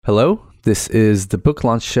Hello, this is the Book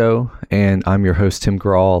Launch Show, and I'm your host, Tim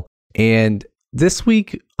Grahl. And this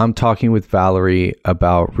week, I'm talking with Valerie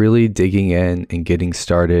about really digging in and getting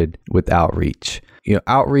started with outreach.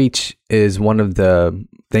 Outreach is one of the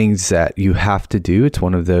things that you have to do. It's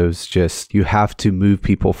one of those you have to move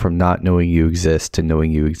people from not knowing you exist to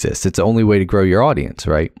knowing you exist. It's the only way to grow your audience,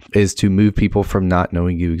 right? Is to move people from not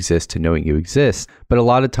knowing you exist to knowing you exist. But a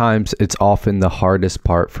lot of times it's often the hardest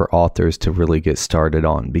part for authors to really get started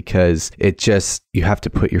on because you have to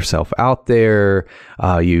put yourself out there.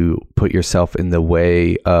 You put yourself in the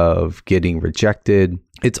way of getting rejected.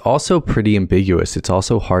 It's also pretty ambiguous. It's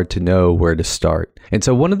also hard to know where to start. And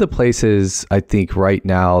so one of the places I think right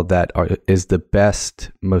now is the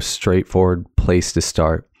best, most straightforward place to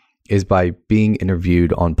start is by being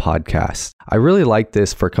interviewed on podcasts. I really like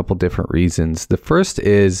this for a couple different reasons. The first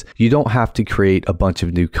is you don't have to create a bunch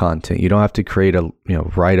of new content. You don't have to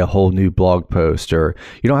write a whole new blog post, or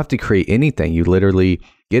you don't have to create anything. You literally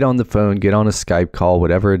get on the phone, get on a Skype call,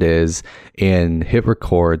 whatever it is, and hit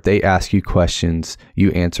record. They ask you questions,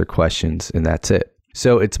 you answer questions, and that's it.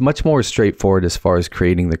 So it's much more straightforward as far as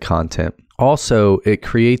creating the content. Also, it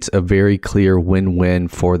creates a very clear win-win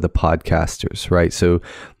for the podcasters, right? So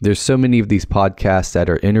there's so many of these podcasts that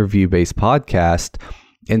are interview-based podcasts,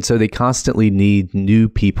 and so they constantly need new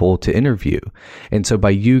people to interview. And so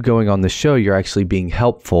by you going on the show, you're actually being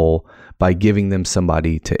helpful by giving them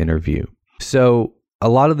somebody to interview. So a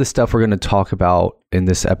lot of the stuff we're going to talk about in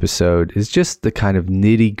this episode is just the kind of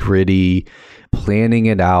nitty-gritty, planning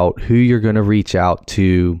it out, who you're going to reach out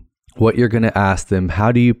to, what you're going to ask them,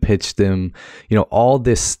 how do you pitch them, all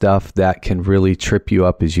this stuff that can really trip you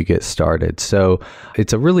up as you get started. So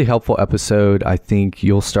it's a really helpful episode. I think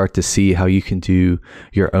you'll start to see how you can do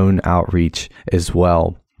your own outreach as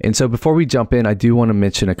well. And so before we jump in, I do want to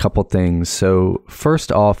mention a couple things. So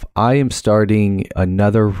first off, I am starting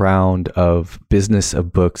another round of Business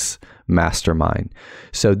of Books Mastermind.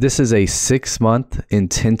 So this is a 6-month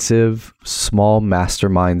intensive small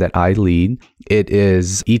mastermind that I lead. It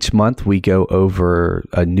is each month we go over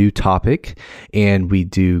a new topic and we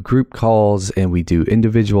do group calls and we do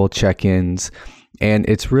individual check-ins. And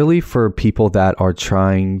it's really for people that are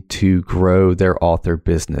trying to grow their author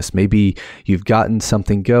business. Maybe you've gotten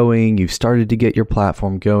something going, you've started to get your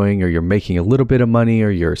platform going, or you're making a little bit of money,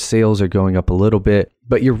 or your sales are going up a little bit,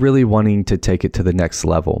 but you're really wanting to take it to the next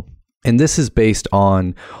level. And this is based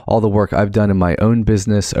on all the work I've done in my own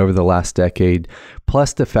business over the last decade,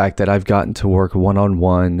 plus the fact that I've gotten to work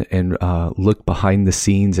one-on-one and look behind the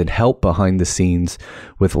scenes and help behind the scenes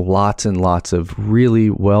with lots and lots of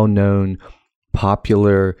really well-known,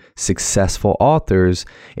 popular, successful authors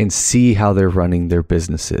and see how they're running their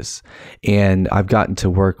businesses. And I've gotten to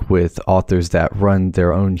work with authors that run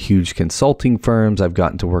their own huge consulting firms. I've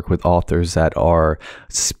gotten to work with authors that are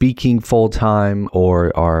speaking full-time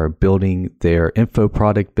or are building their info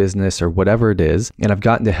product business or whatever it is. And I've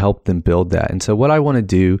gotten to help them build that. And so what I want to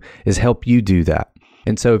do is help you do that.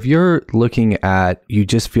 And so if you're looking at, you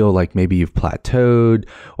just feel like maybe you've plateaued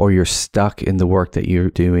or you're stuck in the work that you're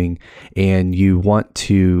doing and you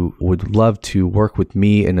would love to work with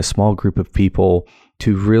me and a small group of people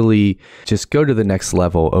to really just go to the next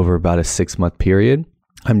level over about a 6-month period,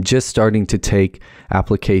 I'm just starting to take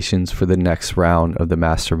applications for the next round of the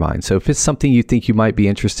mastermind. So if it's something you think you might be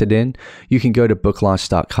interested in, you can go to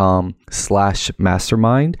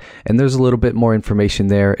booklaunch.com/mastermind, and there's a little bit more information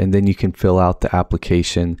there, and then you can fill out the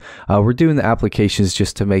application. We're doing the applications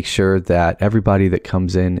just to make sure that everybody that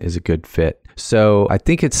comes in is a good fit. So I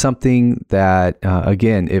think it's something that,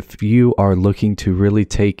 again, if you are looking to really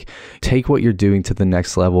take what you're doing to the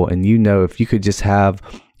next level, and if you could just have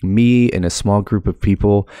me and a small group of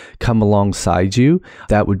people come alongside you,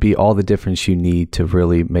 that would be all the difference you need to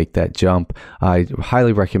really make that jump. I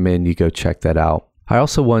highly recommend you go check that out. I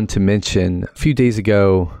also wanted to mention, a few days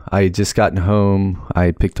ago, I had just gotten home. I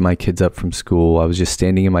had picked my kids up from school. I was just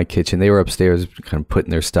standing in my kitchen. They were upstairs kind of putting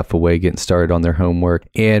their stuff away, getting started on their homework,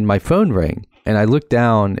 and my phone rang. And I looked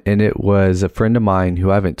down, and it was a friend of mine who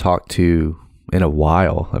I haven't talked to in a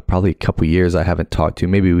while, probably a couple years I haven't talked to.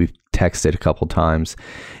 Maybe we've texted a couple times.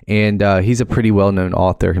 And he's a pretty well-known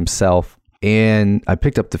author himself. And I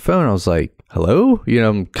picked up the phone. I was like, hello?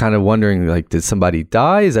 I'm kind of wondering, did somebody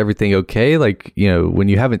die? Is everything okay? When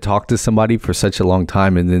you haven't talked to somebody for such a long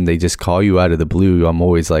time and then they just call you out of the blue, I'm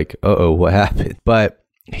always like, uh-oh, what happened? But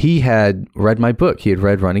he had read my book. He had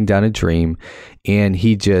read Running Down a Dream, and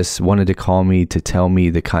he just wanted to call me to tell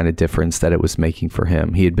me the kind of difference that it was making for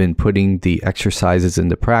him. He had been putting the exercises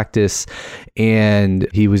into practice, and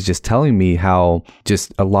he was just telling me how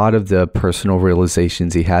just a lot of the personal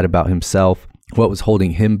realizations he had about himself what was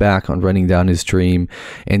holding him back on running down his dream,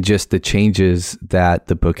 and just the changes that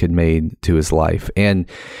the book had made to his life. And,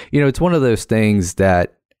 it's one of those things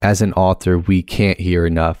that as an author, we can't hear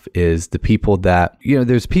enough is the people that,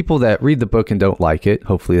 there's people that read the book and don't like it.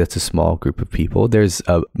 Hopefully that's a small group of people. There's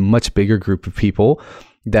a much bigger group of people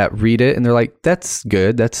that read it and they're like, that's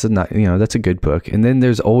good. That's a good book. And then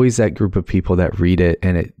there's always that group of people that read it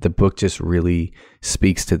and the book just really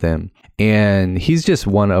speaks to them. And he's just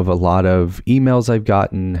one of a lot of emails I've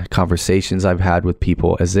gotten, conversations I've had with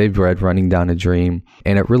people as they've read Running Down a Dream,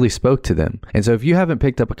 and it really spoke to them. And so if you haven't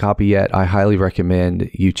picked up a copy yet, I highly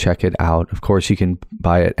recommend you check it out. Of course, you can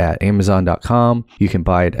buy it at Amazon.com. You can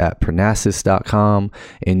buy it at Parnassus.com,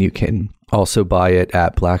 and you can also buy it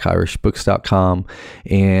at BlackIrishBooks.com.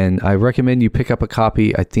 And I recommend you pick up a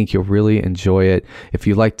copy. I think you'll really enjoy it. If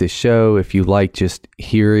you like this show, if you like just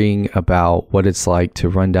hearing about what it's like to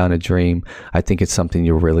run down a dream, I think it's something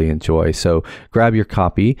you'll really enjoy. So grab your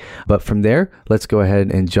copy. But from there, let's go ahead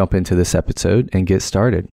and jump into this episode and get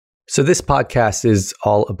started. So this podcast is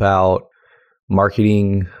all about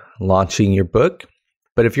marketing, launching your book.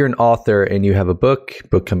 But if you're an author and you have a book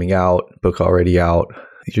coming out, book already out,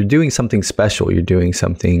 you're doing something special. You're doing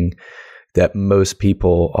something that most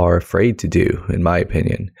people are afraid to do, in my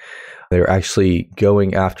opinion. They're actually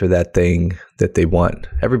going after that thing that they want.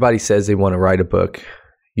 Everybody says they want to write a book.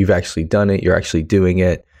 You've actually done it. You're actually doing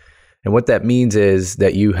it. And what that means is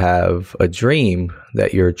that you have a dream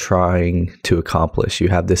that you're trying to accomplish. You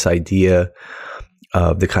have this idea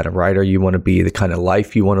of the kind of writer you want to be, the kind of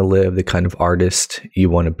life you want to live, the kind of artist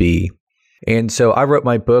you want to be. And so I wrote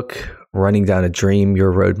my book, Running Down a Dream,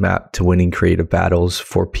 Your Roadmap to Winning Creative Battles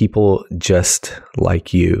for people just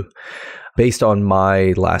like you. Based on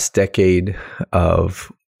my last decade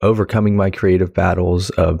of overcoming my creative battles,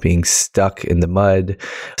 of being stuck in the mud,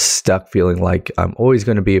 stuck feeling like I'm always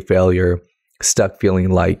going to be a failure, stuck feeling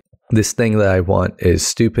like this thing that I want is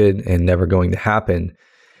stupid and never going to happen.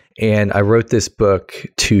 And I wrote this book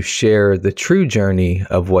to share the true journey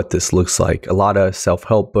of what this looks like. A lot of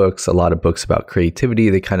self-help books, a lot of books about creativity,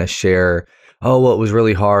 they kind of share, it was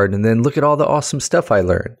really hard. And then look at all the awesome stuff I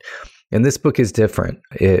learned. And this book is different.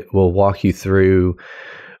 It will walk you through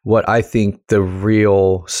what I think the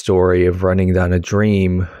real story of running down a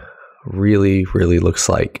dream really, really looks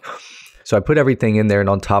like. So I put everything in there, and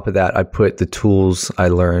on top of that, I put the tools I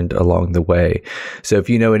learned along the way. So if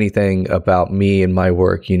you know anything about me and my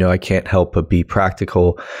work, I can't help but be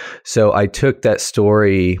practical. So I took that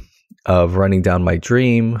story of running down my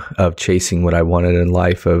dream, of chasing what I wanted in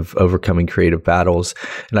life, of overcoming creative battles,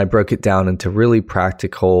 and I broke it down into really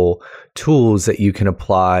practical tools that you can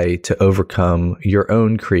apply to overcome your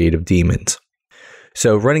own creative demons.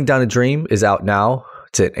 So Running Down a Dream is out now.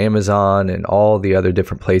 It's at Amazon and all the other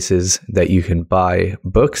different places that you can buy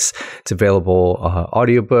books. It's available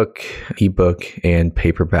audiobook, ebook, and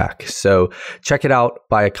paperback. So check it out,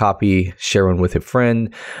 buy a copy, share one with a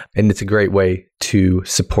friend, and it's a great way to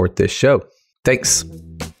support this show. Thanks.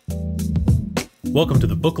 Welcome to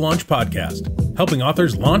the Book Launch Podcast, helping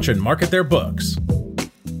authors launch and market their books.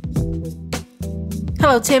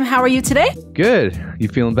 Hello, Tim. How are you today? Good. You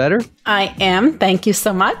feeling better? I am. Thank you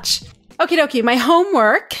so much. Okie dokie. My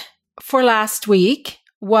homework for last week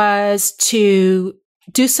was to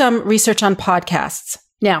do some research on podcasts.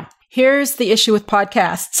 Now, here's the issue with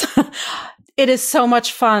podcasts. It is so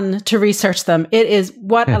much fun to research them. It is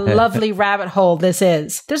what a lovely rabbit hole this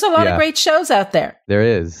is. There's a lot of great shows out there. There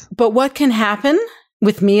is. But what can happen,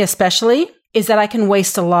 with me especially, is that I can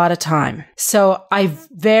waste a lot of time. So I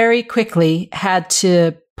very quickly had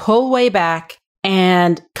to pull way back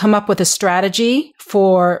and come up with a strategy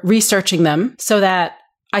for researching them so that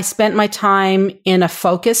I spent my time in a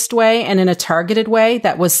focused way and in a targeted way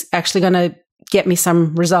that was actually going to get me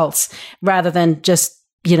some results rather than just,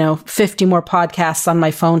 50 more podcasts on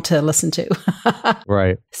my phone to listen to.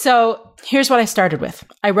 Right. So here's what I started with.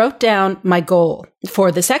 I wrote down my goal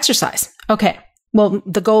for this exercise. Okay. Well,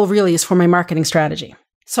 the goal really is for my marketing strategy.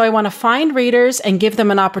 So I want to find readers and give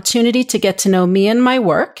them an opportunity to get to know me and my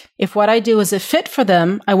work. If what I do is a fit for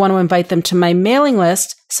them, I want to invite them to my mailing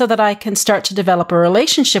list so that I can start to develop a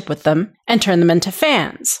relationship with them and turn them into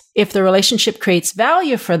fans. If the relationship creates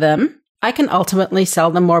value for them, I can ultimately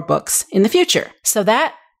sell them more books in the future. So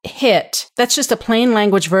that's just a plain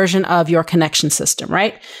language version of your connection system,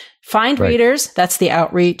 right? Find readers, that's the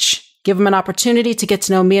outreach. Give them an opportunity to get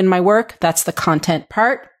to know me and my work, that's the content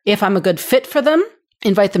part. If I'm a good fit for them,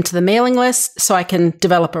 invite them to the mailing list so I can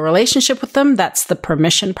develop a relationship with them. That's the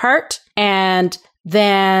permission part. And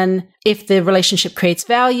then if the relationship creates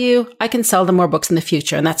value, I can sell them more books in the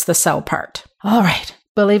future. And that's the sell part. All right.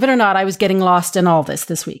 Believe it or not, I was getting lost in all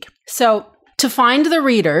this week. So to find the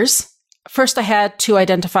readers, first I had to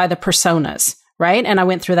identify the personas, right? And I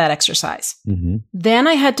went through that exercise. Mm-hmm. Then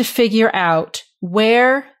I had to figure out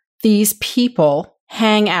where these people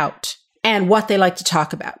hang out and what they like to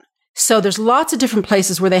talk about. So there's lots of different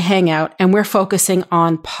places where they hang out, and we're focusing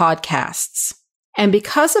on podcasts. And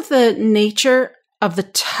because of the nature of the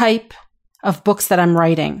type of books that I'm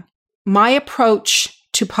writing, my approach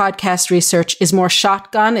to podcast research is more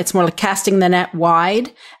shotgun. It's more like casting the net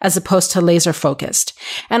wide as opposed to laser focused.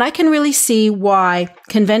 And I can really see why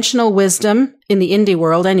conventional wisdom in the indie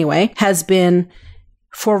world anyway has been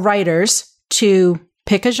for writers to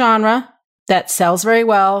pick a genre that sells very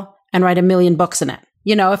well and write 1 million books in it.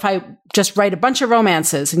 You know, if I just write a bunch of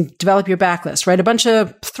romances and develop your backlist, write a bunch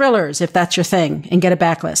of thrillers if that's your thing and get a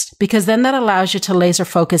backlist, because then that allows you to laser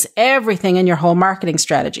focus everything in your whole marketing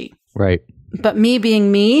strategy. Right. But me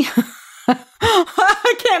being me,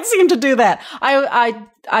 I can't seem to do that.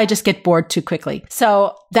 I just get bored too quickly.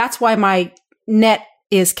 So that's why my net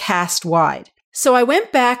is cast wide. So I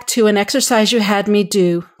went back to an exercise you had me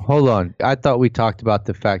do. Hold on. I thought we talked about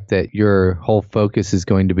the fact that your whole focus is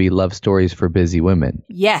going to be love stories for busy women.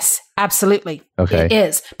 Yes, absolutely. Okay. It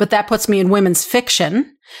is. But that puts me in women's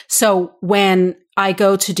fiction. So when I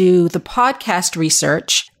go to do the podcast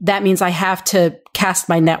research, that means I have to cast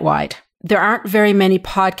my net wide. There aren't very many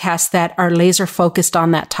podcasts that are laser focused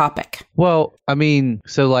on that topic. Well, I mean,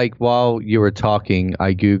 so like while you were talking,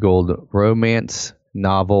 I Googled romance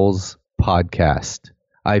novels podcast.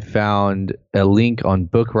 I found a link on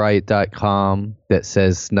bookriot.com that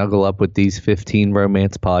says snuggle up with these 15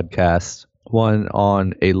 romance podcasts. One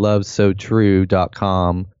on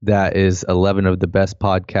alovesotrue.com that is 11 of the best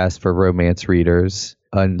podcasts for romance readers.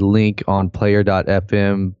 A link on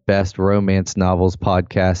player.fm best romance novels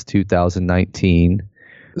podcast 2019.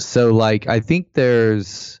 So like, I think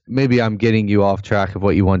maybe I'm getting you off track of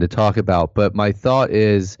what you wanted to talk about, but my thought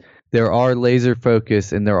is there are laser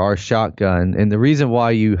focus and there are shotgun. And the reason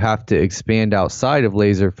why you have to expand outside of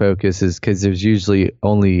laser focus is because there's usually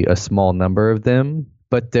only a small number of them,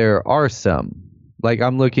 but there are some. Like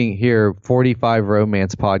I'm looking here, 45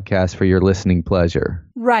 romance podcasts for your listening pleasure.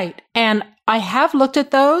 Right. And I have looked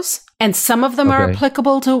at those, and some of them are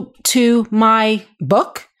applicable to my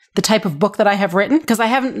book, the type of book that I have written, because I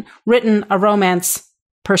haven't written a romance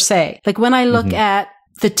per se. Like when I look at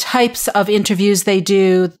the types of interviews they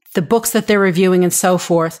do, the books that they're reviewing and so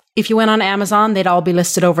forth, if you went on Amazon, they'd all be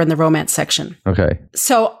listed over in the romance section. Okay.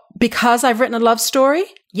 So because I've written a love story,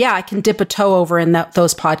 yeah, I can dip a toe over in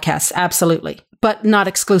those podcasts. Absolutely. But not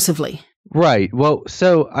exclusively. Right. Well,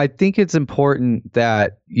 so I think it's important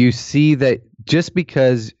that you see that just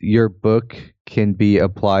because your book can be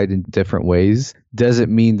applied in different ways doesn't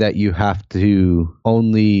mean that you have to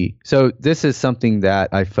only. So this is something that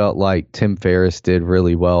I felt like Tim Ferriss did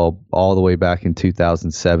really well all the way back in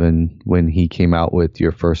 2007 when he came out with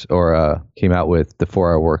came out with the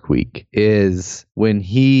 4-Hour Work Week, is when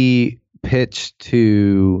he pitched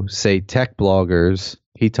to, say, tech bloggers.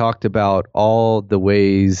 He talked about all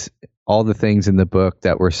the things in the book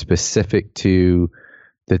that were specific to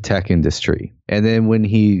the tech industry. And then when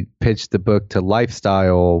he pitched the book to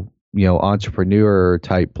lifestyle, entrepreneur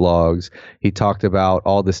type blogs, he talked about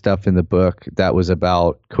all the stuff in the book that was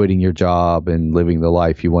about quitting your job and living the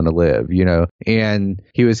life you want to live, and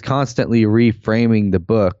he was constantly reframing the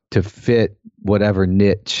book to fit whatever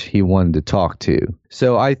niche he wanted to talk to.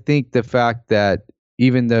 So I think the fact that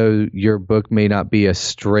even though your book may not be a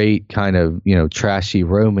straight kind of, trashy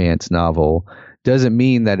romance novel, doesn't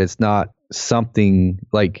mean that it's not something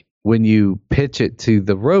like when you pitch it to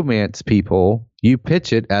the romance people, you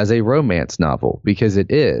pitch it as a romance novel because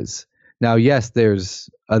it is. Now, yes, there's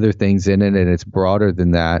other things in it and it's broader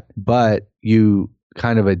than that, but you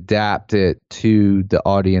kind of adapt it to the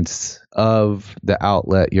audience of the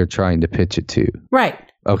outlet you're trying to pitch it to. Right.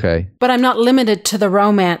 Okay. But I'm not limited to the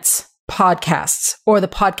romance podcasts or the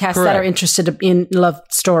podcasts Correct. that are interested in love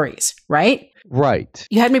stories, right? Right.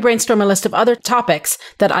 You had me brainstorm a list of other topics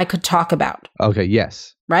that I could talk about. Okay,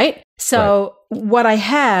 yes. Right? So what I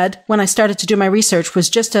had when I started to do my research was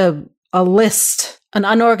just a list, an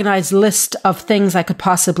unorganized list of things I could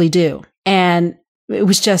possibly do. And it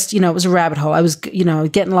was just, it was a rabbit hole. I was,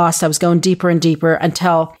 getting lost. I was going deeper and deeper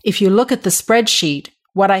until if you look at the spreadsheet,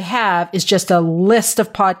 what I have is just a list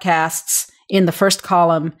of podcasts in the first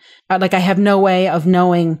column. Like I have no way of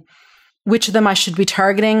knowing which of them I should be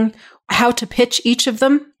targeting, how to pitch each of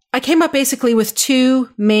them. I came up basically with two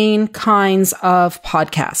main kinds of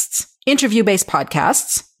podcasts. Interview-based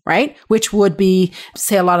podcasts, right? Which would be,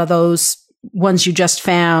 say, a lot of those ones you just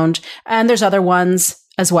found. And there's other ones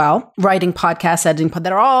as well, writing podcasts, editing,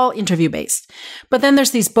 that are all interview based. But then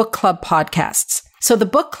there's these book club podcasts. So the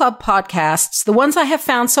book club podcasts, the ones I have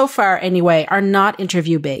found so far anyway, are not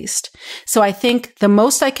interview based. So I think the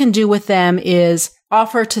most I can do with them is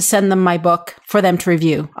offer to send them my book for them to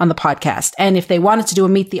review on the podcast. And if they wanted to do a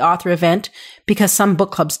meet the author event, because some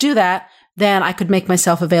book clubs do that, then I could make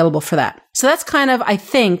myself available for that. So that's kind of, I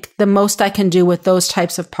think, the most I can do with those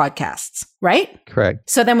types of podcasts, right? Correct.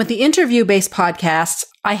 So then with the interview-based podcasts,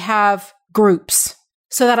 I have groups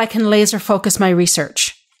so that I can laser focus my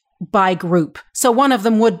research by group. So one of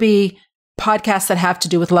them would be podcasts that have to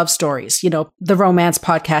do with love stories, the romance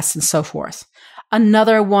podcasts and so forth.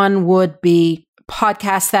 Another one would be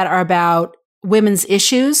podcasts that are about women's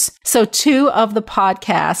issues. So 2 of the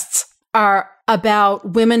podcasts are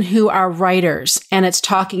about women who are writers, and it's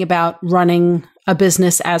talking about running a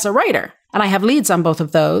business as a writer. And I have leads on both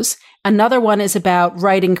of those. Another one is about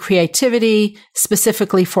writing creativity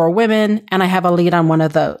specifically for women, and I have a lead on one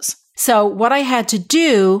of those. So what I had to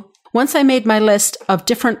do, once I made my list of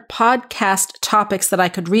different podcast topics that I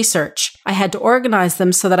could research, I had to organize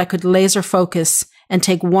them so that I could laser focus and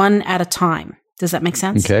take one at a time. Does that make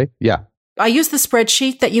sense? Okay. Yeah. I use the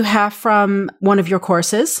spreadsheet that you have from one of your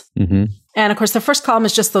courses. Mm-hmm. And of course, the first column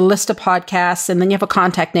is just the list of podcasts, and then you have a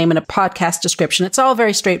contact name and a podcast description. It's all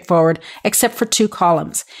very straightforward, except for 2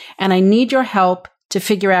 columns. And I need your help to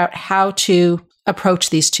figure out how to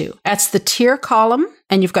approach these 2. That's the tier column,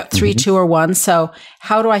 and you've got 3, 2, or 1. So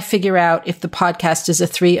how do I figure out if the podcast is a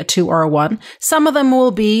 3, a 2, or a 1? Some of them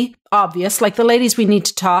will be obvious, like the Ladies We Need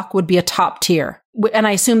to Talk would be a top tier. And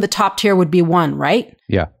I assume the top tier would be 1, right?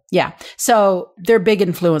 Yeah. Yeah. So they're big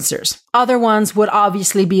influencers. Other ones would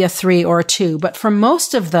obviously be a 3 or a 2. But for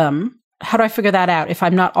most of them, how do I figure that out if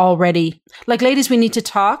I'm not already, like Ladies We Need to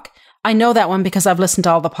Talk? I know that one because I've listened to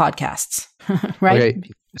all the podcasts, right? Okay.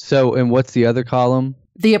 So, and what's the other column?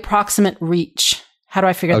 The approximate reach. How do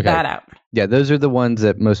I figure that out? Yeah, those are the ones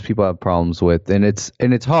that most people have problems with. And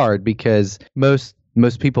it's hard because most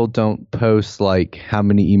people don't post like how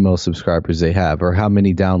many email subscribers they have or how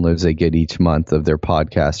many downloads they get each month of their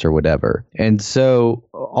podcast or whatever. And so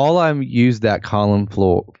all I use that column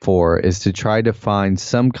for is to try to find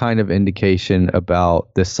some kind of indication about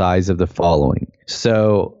the size of the following.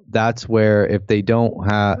 So that's where if they don't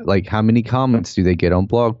have, like, how many comments do they get on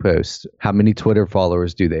blog posts? How many Twitter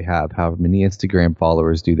followers do they have? How many Instagram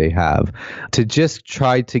followers do they have? To just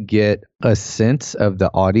try to get a sense of the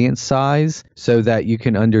audience size so that you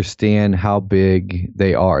can understand how big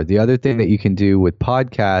they are. The other thing that you can do with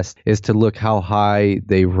podcasts is to look how high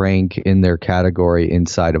they rank in their category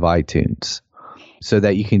inside of iTunes so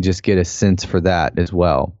that you can just get a sense for that as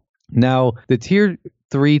well. Now, the tier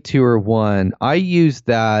 3, 2, or 1, I use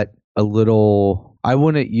that a little. I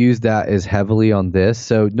wouldn't use that as heavily on this.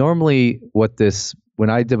 So normally when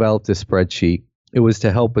I developed this spreadsheet, it was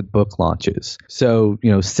to help with book launches. So,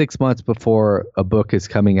 6 months before a book is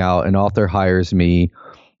coming out, an author hires me,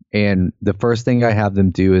 and the first thing I have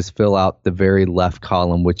them do is fill out the very left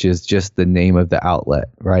column, which is just the name of the outlet,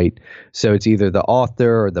 right? So it's either the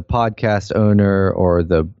author or the podcast owner or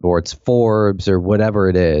it's Forbes or whatever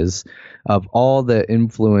it is, of all the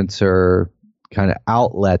influencer kind of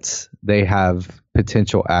outlets they have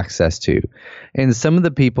potential access to. And some of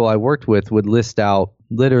the people I worked with would list out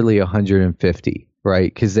literally 150,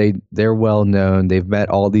 right? Because they're well known. They've met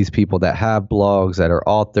all these people that have blogs, that are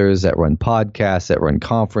authors, that run podcasts, that run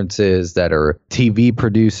conferences, that are TV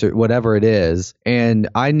producers, whatever it is. And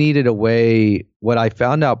I needed a way. What I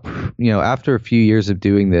found out, after a few years of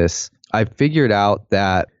doing this, I figured out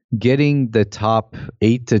that getting the top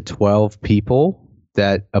 8 to 12 people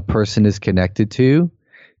that a person is connected to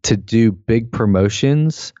do big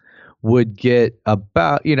promotions would get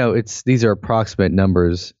about, these are approximate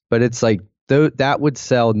numbers, but it's like that would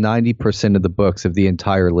sell 90% of the books of the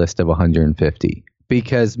entire list of 150,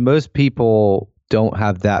 because most people don't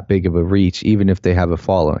have that big of a reach, even if they have a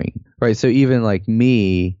following, right? So even like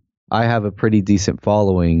me, I have a pretty decent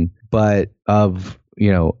following, but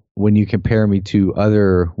when you compare me to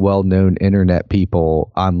other well-known internet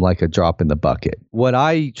people, I'm like a drop in the bucket. What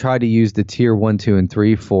I try to use the tier 1, 2, and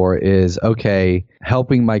 3 for is,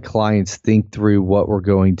 helping my clients think through what we're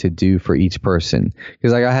going to do for each person.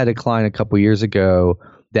 Because I had a client a couple years ago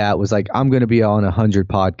that was like, I'm going to be on 100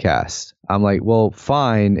 podcasts. I'm like, well,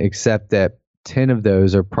 fine, except that 10 of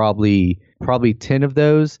those are probably 10 of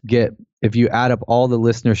those get, if you add up all the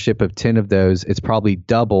listenership of 10 of those, it's probably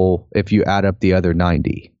double if you add up the other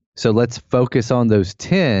 90. So let's focus on those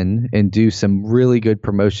 10 and do some really good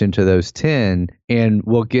promotion to those 10, and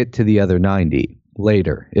we'll get to the other 90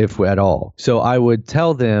 later, if at all. So I would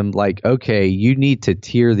tell them, like, okay, you need to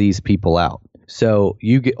tier these people out. So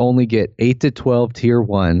you only get 8 to 12 tier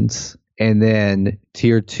 1s. And then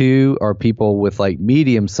tier 2 are people with like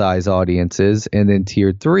medium size audiences. And then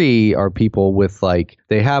tier 3 are people with like,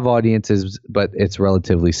 they have audiences, but it's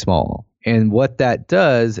relatively small. And what that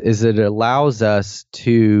does is it allows us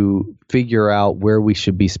to figure out where we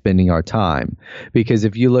should be spending our time. Because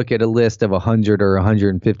if you look at a list of 100 or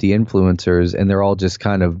 150 influencers and they're all just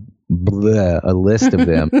kind of a list of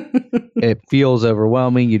them, it feels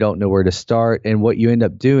overwhelming. You don't know where to start. And what you end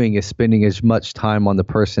up doing is spending as much time on the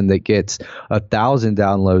person that gets 1,000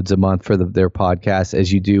 downloads a month for their podcast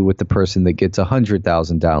as you do with the person that gets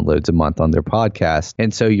 100,000 downloads a month on their podcast.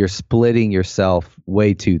 And so you're splitting yourself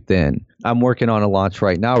way too thin. I'm working on a launch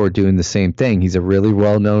right now. We're doing the same thing. He's a really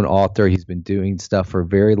well-known author. He's been doing stuff for a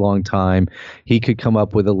very long time. He could come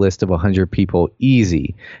up with a list of 100 people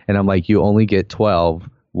easy. And I'm like, you only get 12.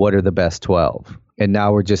 What are the best 12? And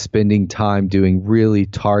now we're just spending time doing really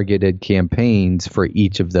targeted campaigns for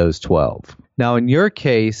each of those 12. Now, in your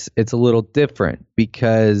case, it's a little different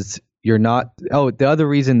because you're not. Oh, the other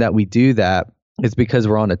reason that we do that is because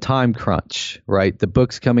we're on a time crunch, right? The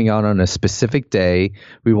book's coming out on a specific day.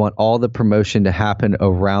 We want all the promotion to happen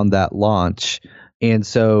around that launch. And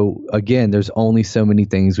so, again, there's only so many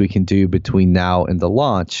things we can do between now and the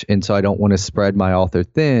launch. And so I don't want to spread my author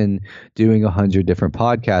thin doing 100 different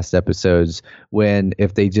podcast episodes when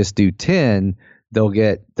if they just do 10, they'll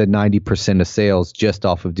get the 90% of sales just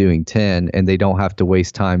off of doing 10 and they don't have to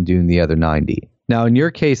waste time doing the other 90. Now, in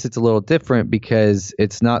your case, it's a little different because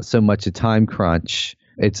it's not so much a time crunch.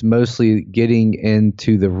 It's mostly getting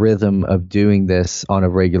into the rhythm of doing this on a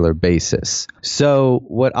regular basis. So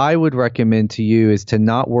what I would recommend to you is to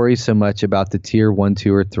not worry so much about the tier 1,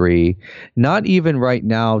 2, or 3, not even right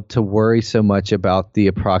now to worry so much about the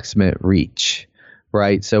approximate reach,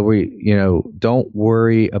 right? So don't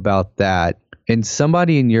worry about that. And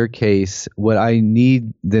somebody in your case, what I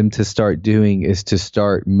need them to start doing is to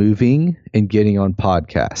start moving and getting on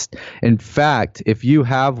podcast. In fact, if you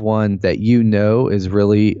have one that you know is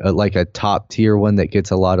really like a top tier one that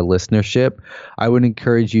gets a lot of listenership, I would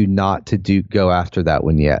encourage you not to go after that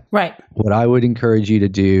one yet. Right. What I would encourage you to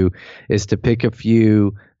do is to pick a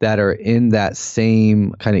few that are in that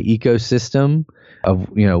same kind of ecosystem of,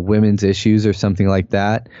 women's issues or something like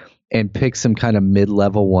that, and pick some kind of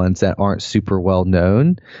mid-level ones that aren't super well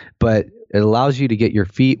known, but it allows you to get your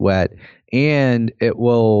feet wet. And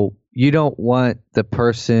you don't want the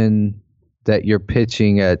person that you're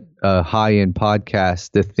pitching at a high-end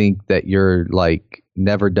podcast to think that you're like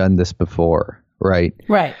never done this before, right?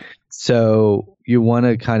 Right. So you want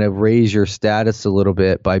to kind of raise your status a little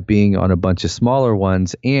bit by being on a bunch of smaller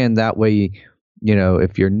ones. And that way,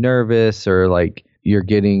 if you're nervous or like you're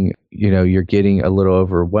getting a little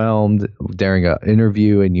overwhelmed during an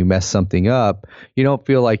interview and you mess something up, you don't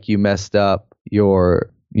feel like you messed up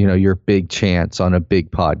your big chance on a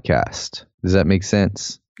big podcast. Does that make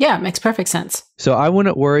sense? Yeah, it makes perfect sense. So I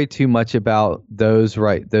wouldn't worry too much about those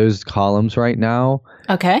columns right now.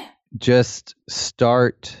 Okay. Just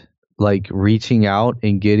start like reaching out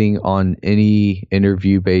and getting on any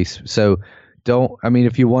interview base. So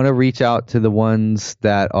if you want to reach out to the ones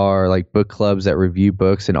that are like book clubs that review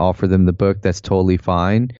books and offer them the book, that's totally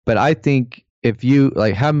fine. But I think if you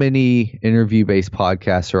how many interview-based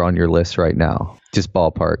podcasts are on your list right now? Just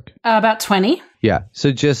ballpark. About 20. Yeah.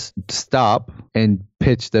 So just stop and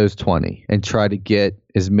pitch those 20 and try to get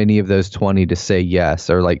as many of those 20 to say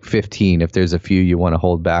yes, or like 15 if there's a few you want to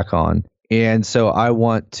hold back on. And so I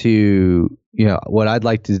want to, what I'd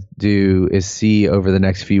like to do is see over the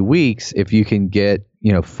next few weeks if you can get,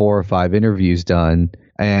 4 or 5 interviews done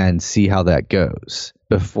and see how that goes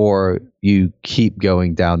before you keep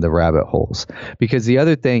going down the rabbit holes. Because the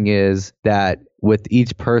other thing is that with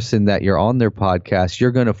each person that you're on their podcast,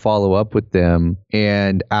 you're going to follow up with them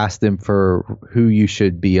and ask them for who you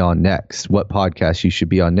should be on next, what podcast you should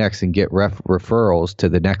be on next, and get referrals to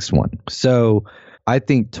the next one. So I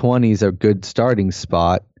think 20 is a good starting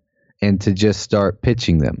spot, and to just start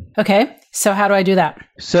pitching them. Okay. So how do I do that?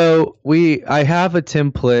 So I have a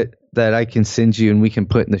template that I can send you and we can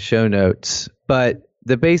put in the show notes. But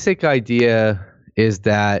the basic idea is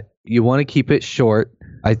that you want to keep it short.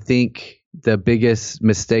 I think the biggest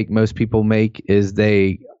mistake most people make is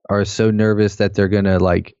they are so nervous that they're going to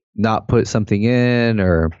like not put something in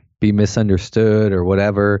or be misunderstood or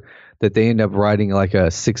whatever, that they end up writing like a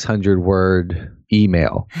 600-word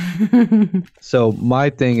email. So my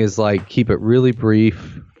thing is like keep it really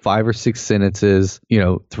brief, 5 or 6 sentences,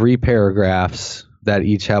 3 paragraphs, that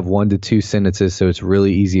each have 1 to 2 sentences, so it's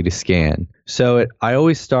really easy to scan. So I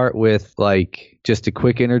always start with like just a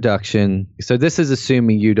quick introduction. So this is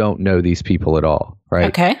assuming you don't know these people at all, right?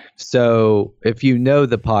 Okay. So if you know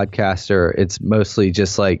the podcaster, it's mostly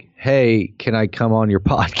just like, hey, can I come on your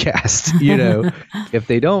podcast? You know, if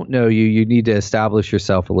they don't know you, you need to establish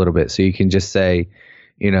yourself a little bit. So you can just say,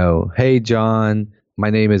 you know, hey, John,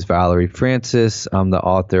 my name is Valerie Francis. I'm the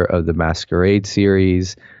author of the Masquerade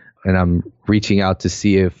series, and I'm reaching out to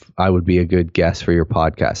see if I would be a good guest for your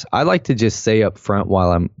podcast. I like to just say up front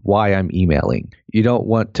why I'm emailing. You don't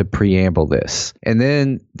want to preamble this. And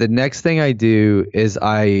then the next thing I do is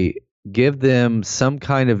I give them some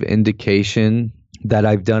kind of indication that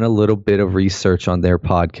I've done a little bit of research on their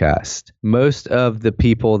podcast. Most of the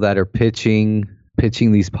people that are pitching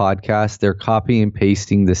these podcasts, they're copy and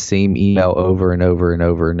pasting the same email over and over and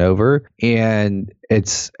over and over. And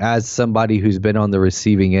it's, as somebody who's been on the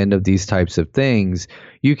receiving end of these types of things,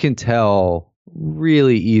 you can tell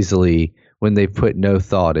really easily when they put no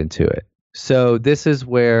thought into it. So this is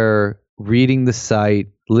where reading the site,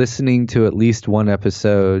 listening to at least one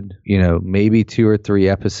episode, you know, maybe 2 or 3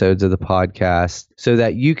 episodes of the podcast, so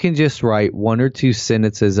that you can just write 1 or 2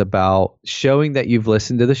 sentences about showing that you've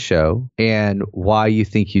listened to the show and why you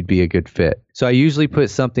think you'd be a good fit. So I usually put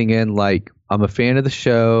something in like, I'm a fan of the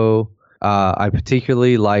show. I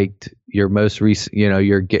particularly liked your most recent, you know,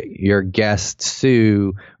 your guest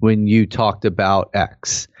Sue when you talked about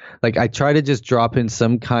X. Like I try to just drop in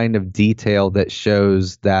some kind of detail that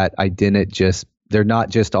shows that they're not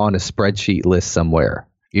just on a spreadsheet list somewhere.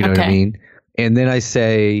 You know what I mean? And then I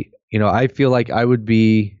say, you know, I feel like I would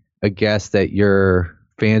be a guest that your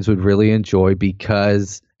fans would really enjoy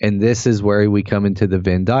because, and this is where we come into the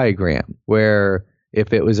Venn diagram, where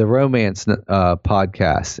if it was a romance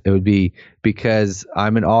podcast, it would be because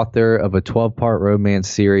I'm an author of a 12-part romance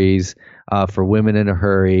series for women in a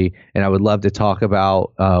hurry, and I would love to talk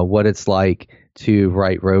about what it's like to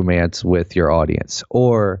write romance with your audience.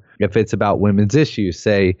 Or if it's about women's issues,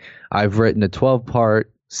 say I've written a 12-part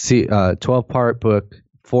book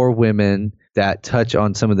for women that touch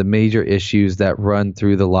on some of the major issues that run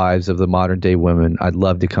through the lives of the modern day women. I'd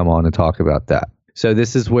love to come on and talk about that. So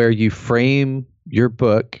this is where you frame your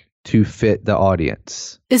book to fit the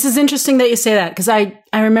audience. This is interesting that you say that, because I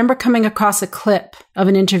remember coming across a clip of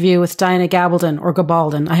an interview with Diana Gabaldon or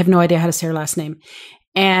Gabaldon. I have no idea how to say her last name.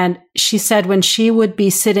 And she said when she would be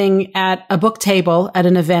sitting at a book table at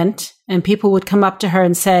an event and people would come up to her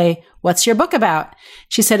and say, "What's your book about?"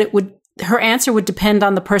 She said her answer would depend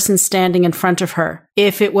on the person standing in front of her.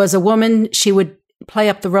 If it was a woman, she would play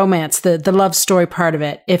up the romance, the love story part of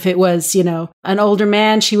it. If it was, you know, an older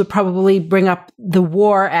man, she would probably bring up the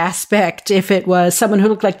war aspect. If it was someone who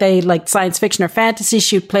looked like they liked science fiction or fantasy,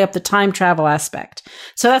 she would play up the time travel aspect.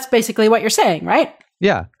 So that's basically what you're saying, right?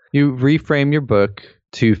 Yeah. You reframe your book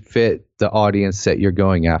to fit the audience that you're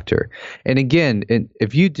going after. And again,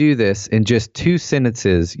 if you do this in just 2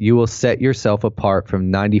 sentences, you will set yourself apart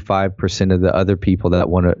from 95% of the other people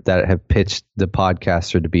that have pitched the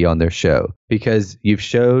podcaster to be on their show, because you've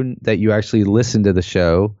shown that you actually listened to the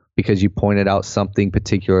show because you pointed out something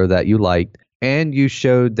particular that you liked, and you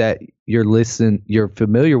showed that you're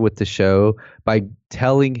familiar with the show by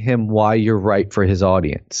telling him why you're right for his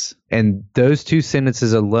audience. And those 2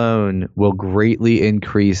 sentences alone will greatly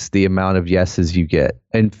increase the amount of yeses you get.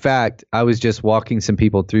 In fact, I was just walking some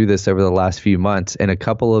people through this over the last few months, and a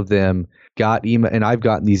couple of them got email, and I've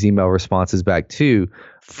gotten these email responses back too,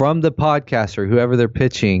 from the podcaster, whoever they're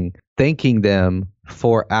pitching, thanking them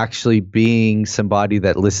for actually being somebody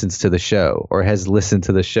that listens to the show or has listened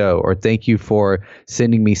to the show, or thank you for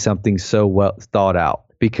sending me something so well thought out,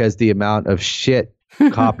 because the amount of shit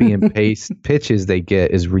copy and paste pitches they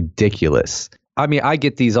get is ridiculous. I mean, I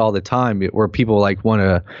get these all the time where people like want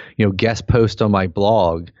to, you know, guest post on my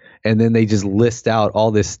blog, and then they just list out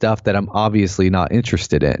all this stuff that I'm obviously not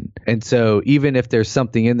interested in. And so even if there's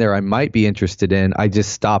something in there I might be interested in, I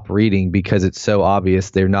just stop reading because it's so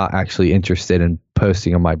obvious they're not actually interested in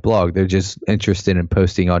posting on my blog. They're just interested in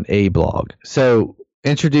posting on a blog. So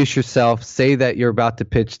introduce yourself, say that you're about to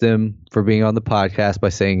pitch them for being on the podcast by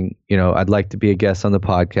saying, you know, I'd like to be a guest on the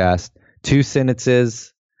podcast. 2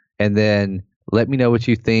 sentences, and then let me know what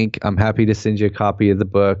you think. I'm happy to send you a copy of the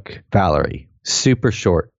book, Valerie. Super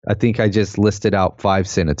short. I think I just listed out 5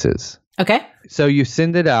 sentences. Okay. So you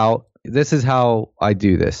send it out. This is how I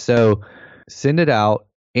do this. So send it out,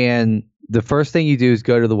 and the first thing you do is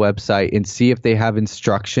go to the website and see if they have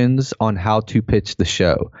instructions on how to pitch the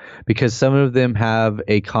show, because some of them have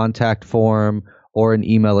a contact form or an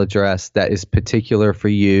email address that is particular for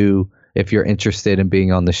you if you're interested in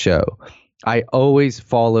being on the show. I always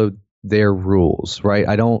follow their rules, right?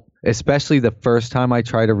 I don't, especially the first time I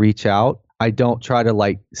try to reach out, I don't try to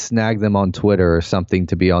like snag them on Twitter or something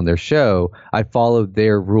to be on their show. I follow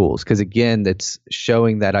their rules because, again, that's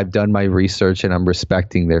showing that I've done my research and I'm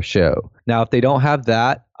respecting their show. Now, if they don't have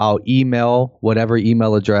that, I'll email whatever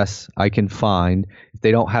email address I can find. If they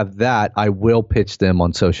don't have that, I will pitch them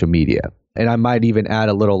on social media. And I might even add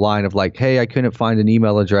a little line of like, hey, I couldn't find an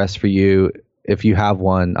email address for you. If you have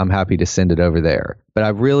one, I'm happy to send it over there. But I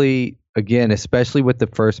really, again, especially with the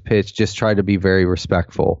first pitch, just try to be very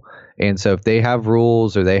respectful. And so if they have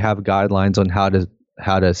rules or they have guidelines on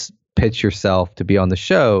how to pitch yourself to be on the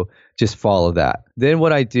show, just follow that. Then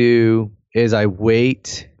what I do is I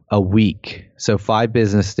wait a week, so 5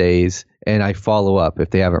 business days, and I follow up if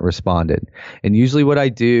they haven't responded. And usually what I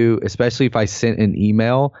do, especially if I sent an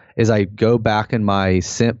email, is I go back in my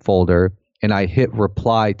sent folder and I hit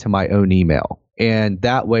reply to my own email. And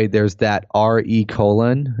that way there's that RE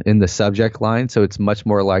colon in the subject line, so it's much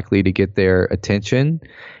more likely to get their attention.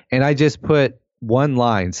 And I just put one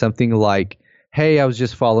line, something like, hey, I was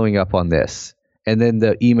just following up on this. And then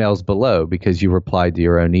the email's below because you replied to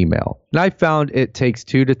your own email. And I found it takes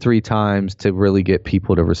 2 to 3 times to really get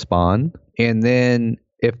people to respond. And then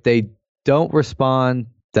if they don't respond,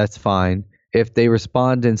 that's fine. If they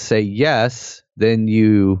respond and say yes, then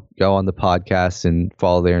you go on the podcast and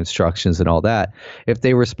follow their instructions and all that. If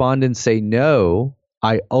they respond and say no,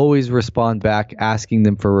 I always respond back asking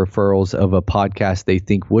them for referrals of a podcast they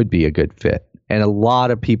think would be a good fit. And a lot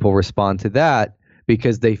of people respond to that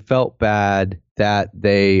because they felt bad that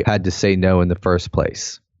they had to say no in the first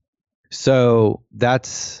place. So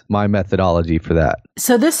that's my methodology for that.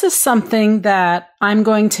 So this is something that I'm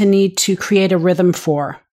going to need to create a rhythm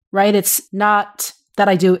for, right? It's not that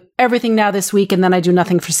I do everything now this week and then I do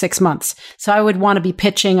nothing for 6 months. So I would want to be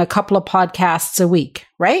pitching a couple of podcasts a week,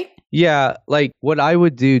 right? Yeah, like what I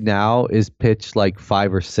would do now is pitch like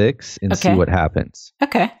 5 or 6 and see what happens.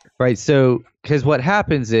 Okay. Right. So, because what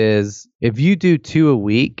happens is if you do 2 a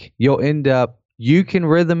week, you'll end up, you can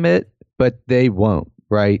rhythm it, but they won't,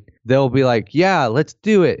 right? They'll be like, yeah, let's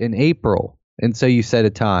do it in April. And so you set a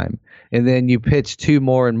time. And then you pitch 2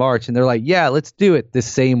 more in March and they're like, yeah, let's do it the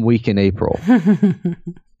same week in April.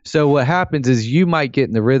 So what happens is you might get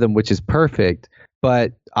in the rhythm, which is perfect.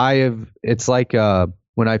 But it's like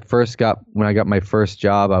when I got my first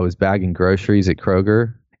job, I was bagging groceries at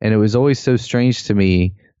Kroger. And it was always so strange to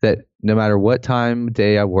me that no matter what time of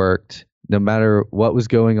day I worked, no matter what was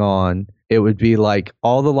going on, it would be like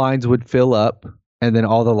all the lines would fill up and then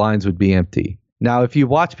all the lines would be empty. Now, if you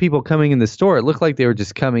watch people coming in the store, it looked like they were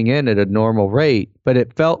just coming in at a normal rate, but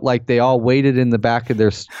it felt like they all waited in the back of the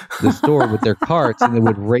store with their carts and they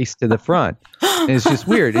would race to the front. And it's just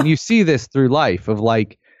weird. And you see this through life of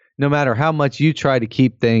like, no matter how much you try to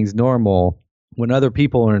keep things normal, when other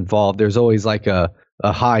people are involved, there's always like a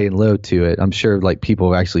high and low to it. I'm sure like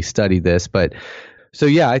people have actually studied this, but so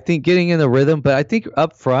yeah, I think getting in the rhythm, but I think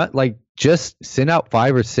up front, like just send out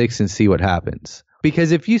 5 or 6 and see what happens.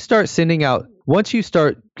 Because if you start sending out, once you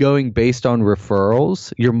start going based on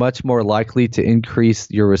referrals, you're much more likely to increase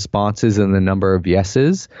your responses and the number of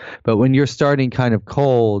yeses. But when you're starting kind of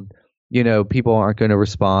cold, people aren't going to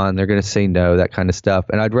respond. They're going to say no, that kind of stuff.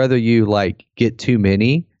 And I'd rather you like get too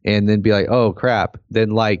many and then be like, oh crap,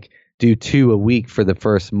 than like do 2 a week for the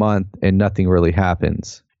first month and nothing really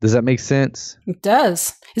happens. Does that make sense? It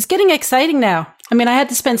does. It's getting exciting now. I mean, I had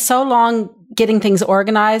to spend so long getting things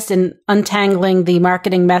organized and untangling the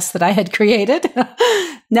marketing mess that I had created.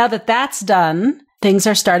 Now that that's done, things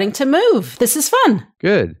are starting to move. This is fun.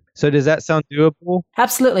 Good. So does that sound doable?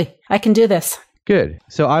 Absolutely. I can do this. Good.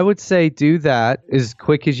 So I would say do that as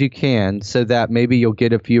quick as you can so that maybe you'll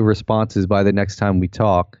get a few responses by the next time we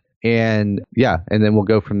talk. And yeah, and then we'll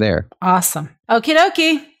go from there. Awesome. Okie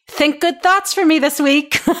dokie. Think good thoughts for me this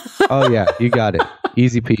week. Oh, yeah. You got it.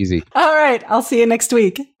 Easy peasy. All right. I'll see you next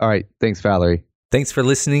week. All right. Thanks, Valerie. Thanks for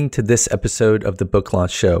listening to this episode of the Book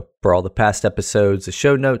Launch Show. For all the past episodes, the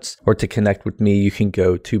show notes, or to connect with me, you can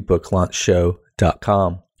go to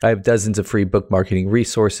booklaunchshow.com. I have dozens of free book marketing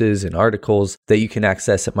resources and articles that you can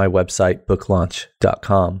access at my website,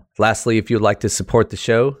 booklaunch.com. Lastly, if you'd like to support the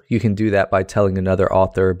show, you can do that by telling another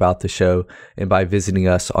author about the show and by visiting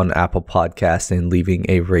us on Apple Podcasts and leaving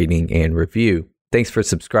a rating and review. Thanks for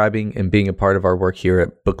subscribing and being a part of our work here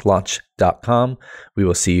at booklaunch.com. We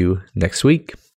will see you next week.